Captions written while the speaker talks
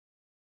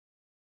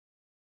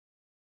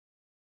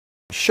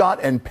Shot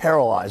and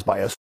paralyzed by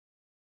a...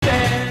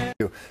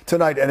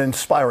 Tonight, an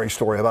inspiring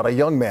story about a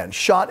young man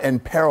shot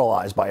and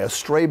paralyzed by a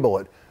stray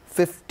bullet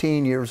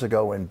 15 years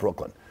ago in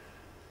Brooklyn.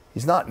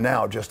 He's not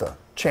now just a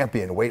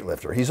champion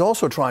weightlifter. He's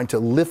also trying to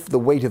lift the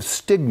weight of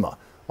stigma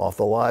off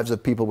the lives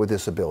of people with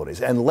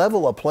disabilities and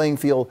level a playing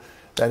field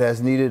that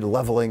has needed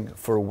leveling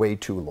for way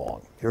too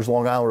long. Here's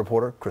Long Island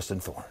reporter Kristen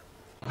Thorne.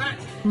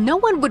 No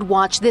one would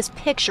watch this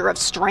picture of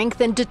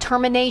strength and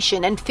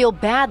determination and feel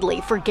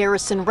badly for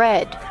Garrison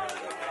Redd.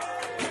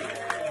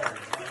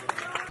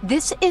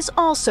 This is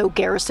also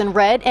Garrison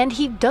Redd, and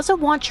he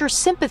doesn't want your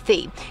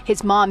sympathy.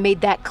 His mom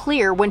made that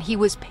clear when he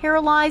was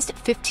paralyzed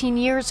 15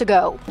 years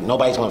ago.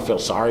 Nobody's going to feel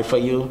sorry for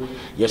you.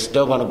 You're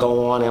still going to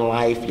go on in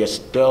life. You're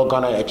still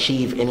going to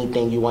achieve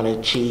anything you want to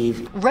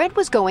achieve. Redd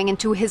was going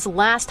into his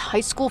last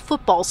high school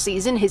football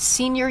season, his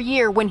senior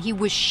year, when he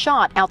was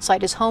shot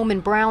outside his home in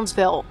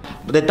Brownsville.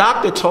 The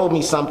doctor told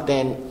me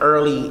something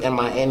early in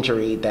my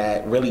injury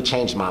that really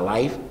changed my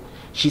life.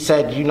 She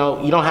said, you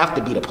know, you don't have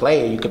to be the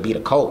player, you could be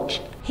the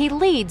coach. He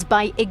leads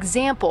by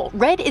example.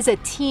 Redd is a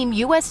Team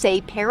USA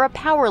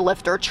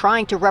para-powerlifter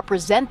trying to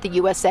represent the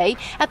USA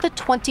at the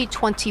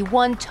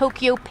 2021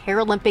 Tokyo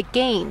Paralympic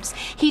Games.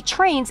 He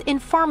trains in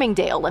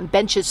Farmingdale and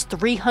benches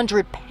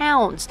 300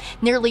 pounds,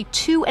 nearly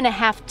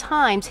 2.5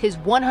 times his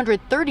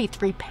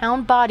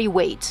 133-pound body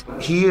weight.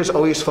 He is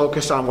always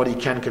focused on what he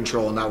can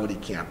control and not what he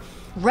can't.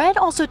 Redd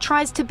also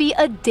tries to be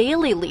a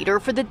daily leader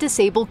for the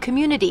disabled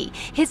community.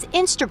 His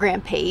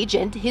Instagram page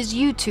and his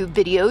YouTube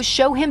videos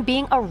show him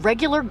being a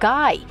regular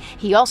guy.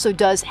 He also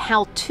does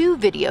how-to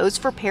videos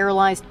for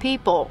paralyzed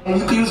people. And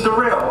you can use the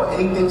rail,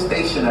 anything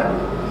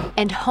stationary.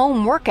 And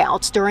home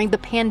workouts during the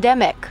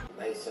pandemic.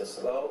 Nice and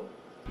slow.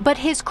 But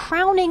his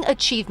crowning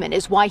achievement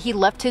is why he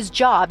left his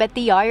job at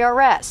the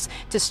IRS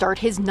to start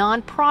his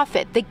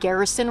nonprofit, the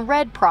Garrison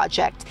Redd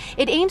Project.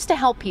 It aims to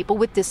help people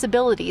with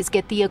disabilities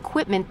get the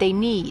equipment they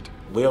need.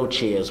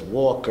 Wheelchairs,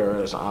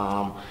 walkers,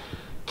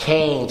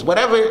 canes,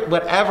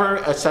 whatever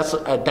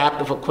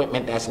adaptive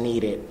equipment that's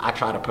needed, I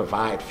try to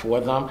provide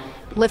for them.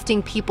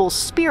 Lifting people's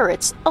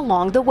spirits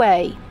along the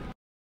way.